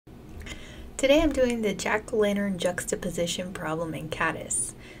Today I'm doing the jack-o'-lantern juxtaposition problem in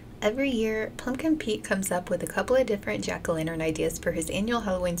Kattis. Every year, Pumpkin Pete comes up with a couple of different jack-o'-lantern ideas for his annual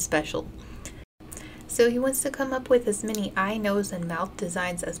Halloween special. So he wants to come up with as many eye, nose, and mouth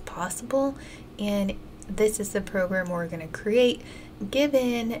designs as possible, and this is the program we're going to create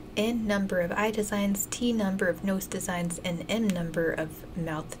given n number of eye designs, t number of nose designs, and m number of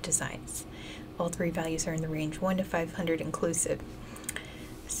mouth designs. All three values are in the range 1 to 500 inclusive.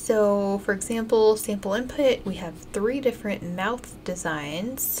 So, for example, sample input, we have 3 different mouth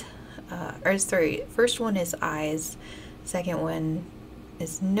designs. First one is eyes, second one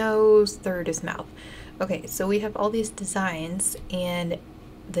is nose, third is mouth. Okay, so we have all these designs, and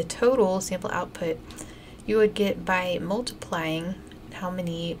the total sample output you would get by multiplying how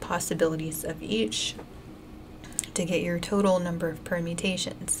many possibilities of each to get your total number of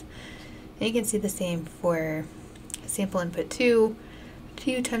permutations. And you can see the same for sample input 2.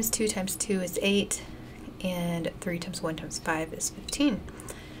 2 times 2 times 2 is 8, and 3 times 1 times 5 is 15.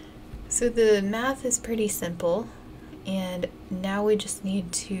 So the math is pretty simple, and now we just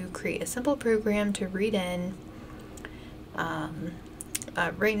need to create a simple program to read in.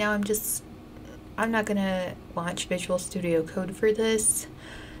 Right now I'm not gonna launch Visual Studio Code for this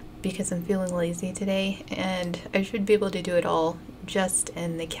because I'm feeling lazy today, and I should be able to do it all just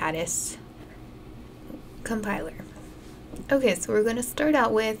in the Kattis compiler. Okay, so we're going to start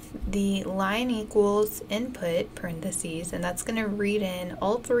out with the line equals input parentheses, and that's going to read in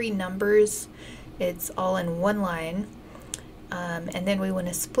all 3 numbers. It's all in one line, and then we want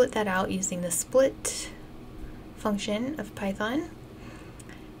to split that out using the split function of Python.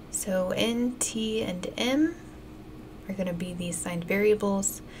 So n, t, and m are going to be the assigned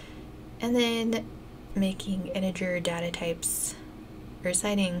variables, and then making integer data types, or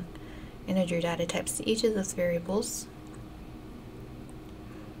assigning integer data types to each of those variables.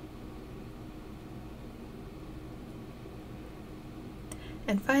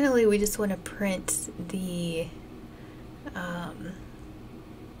 And finally, we just want to print the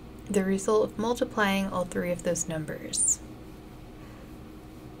result of multiplying all 3 of those numbers.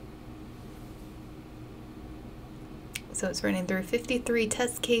 So it's running through 53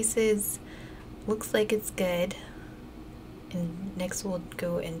 test cases. Looks like it's good. And next we'll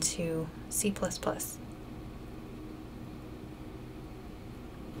go into C++. I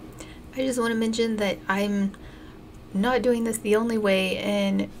just want to mention that I'm not doing this the only way,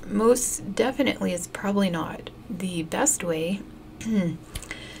 and most definitely it's probably not the best way.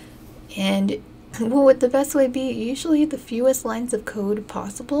 And what would the best way be? Usually the fewest lines of code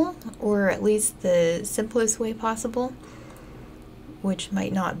possible, or at least the simplest way possible, which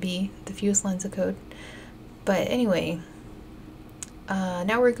might not be the fewest lines of code. But anyway,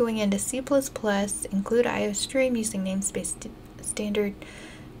 now we're going into C++, include IOStream using namespace standard,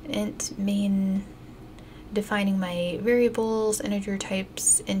 int main, defining my variables, integer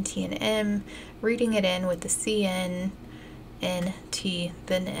types, nt and m, reading it in with the cn, n, t,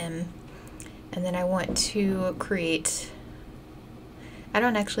 then m, and then I want to create, I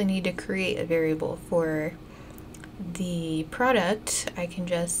don't actually need to create a variable for the product. I can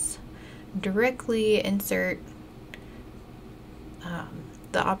just directly insert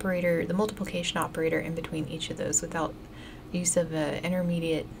the multiplication operator in between each of those without use of an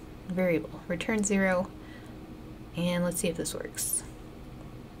intermediate variable. Return 0. And let's see if this works.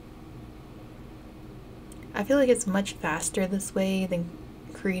 I feel like it's much faster this way than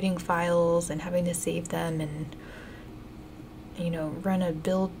creating files and having to save them and, run a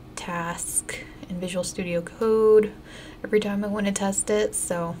build task in Visual Studio Code every time I want to test it.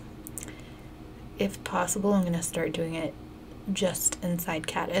 So if possible, I'm going to start doing it just inside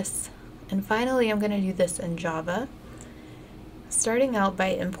Kattis. And finally, I'm going to do this in Java, starting out by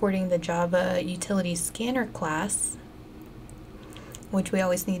importing the Java utility scanner class, which we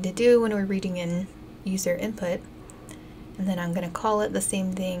always need to do when we're reading in user input. And then I'm going to call it the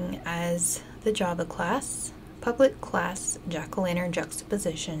same thing as the Java class, public class jack-o'-lantern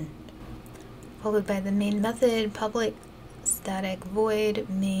juxtaposition, followed by the main method, public static void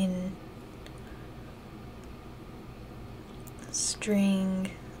main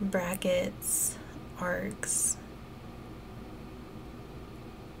string brackets args.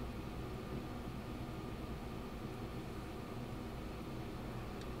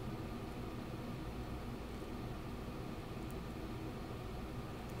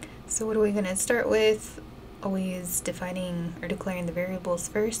 So what are we going to start with? Always defining or declaring the variables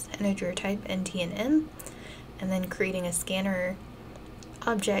first, integer type nt and m, and then creating a scanner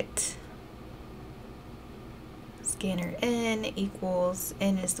object. Scanner n equals,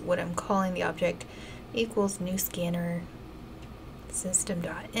 n is what I'm calling the object, equals new scanner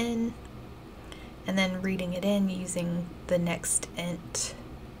system.n. and then reading it in using the next int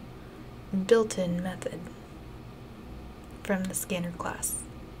built-in method from the scanner class.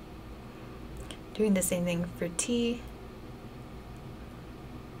 Doing the same thing for T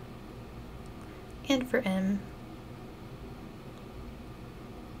and for M.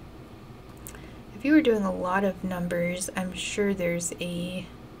 If you were doing a lot of numbers, I'm sure there's a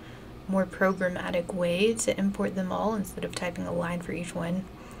more programmatic way to import them all instead of typing a line for each one.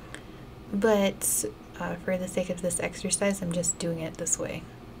 But for the sake of this exercise, I'm just doing it this way.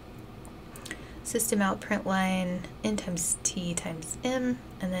 System out print line n times t times m,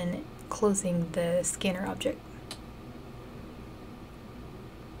 and then closing the scanner object.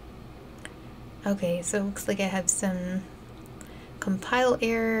 Okay, so it looks like I have some compile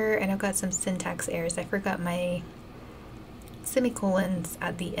error and I've got some syntax errors. I forgot my semicolons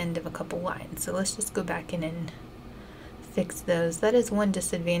at the end of a couple lines, so let's just go back in and fix those. That is one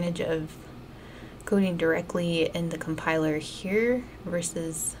disadvantage of coding directly in the compiler here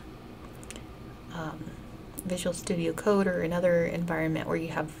versus Visual Studio Code or another environment where you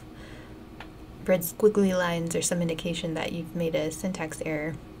have red squiggly lines or some indication that you've made a syntax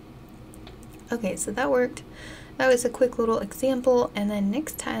error. Okay, so that worked. That was a quick little example, and then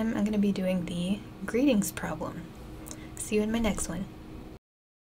next time I'm going to be doing the greetings problem. See you in my next one.